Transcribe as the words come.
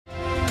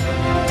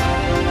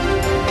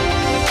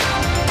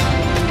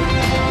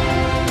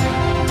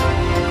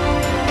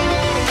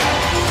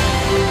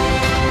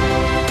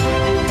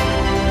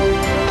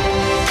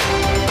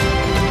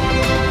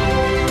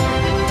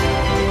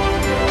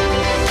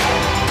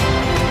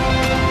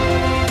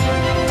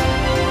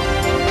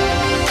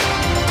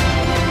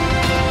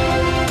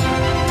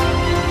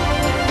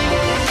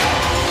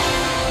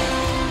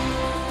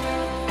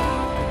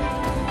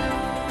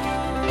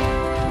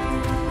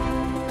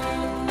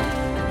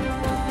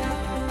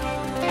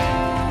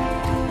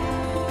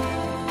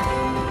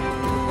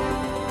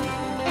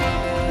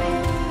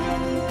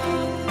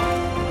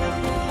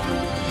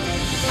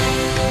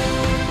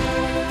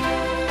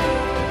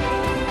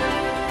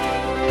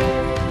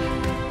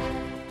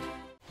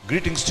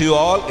Greetings to you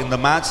all in the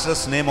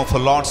matchless name of our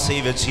Lord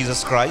Savior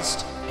Jesus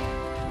Christ.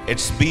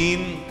 It's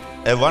been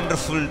a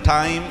wonderful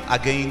time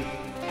again.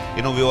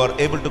 We were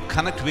able to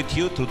connect with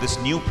you through this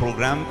new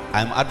program.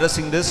 I'm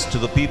addressing this to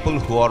the people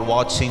who are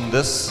watching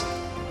this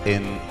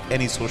in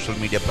any social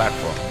media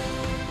platform.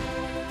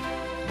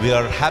 We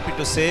are happy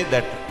to say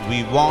that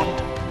we want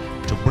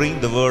to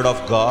bring the Word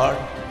of God,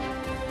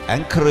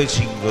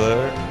 encouraging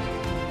Word,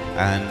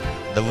 and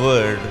the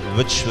Word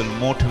which will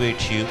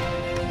motivate you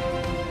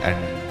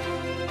and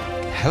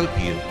help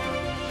you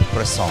to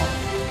press on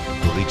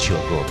to reach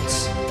your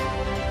goals.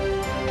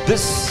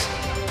 This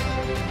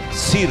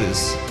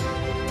series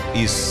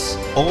is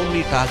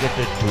only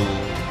targeted to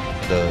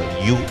the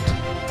youth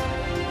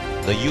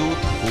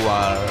who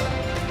are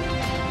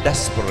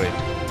desperate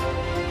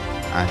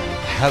and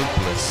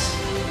helpless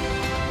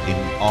in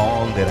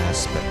all their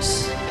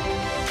aspects.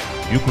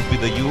 You could be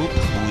the youth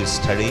who is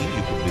studying,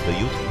 you could be the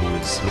youth who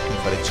is looking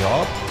for a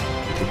job,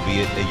 you could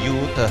be a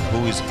youth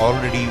who is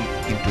already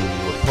into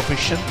a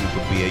profession, you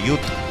could be a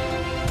youth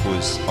who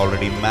is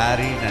already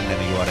married, and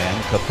then you are a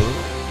young couple.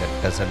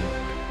 That doesn't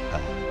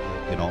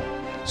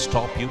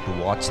stop you to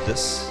watch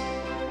this.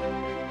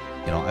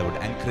 I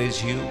would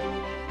encourage you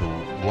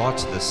to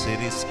watch the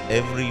series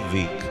every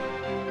week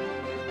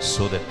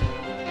so that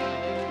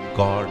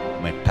God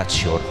may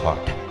touch your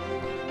heart.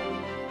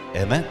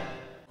 Amen.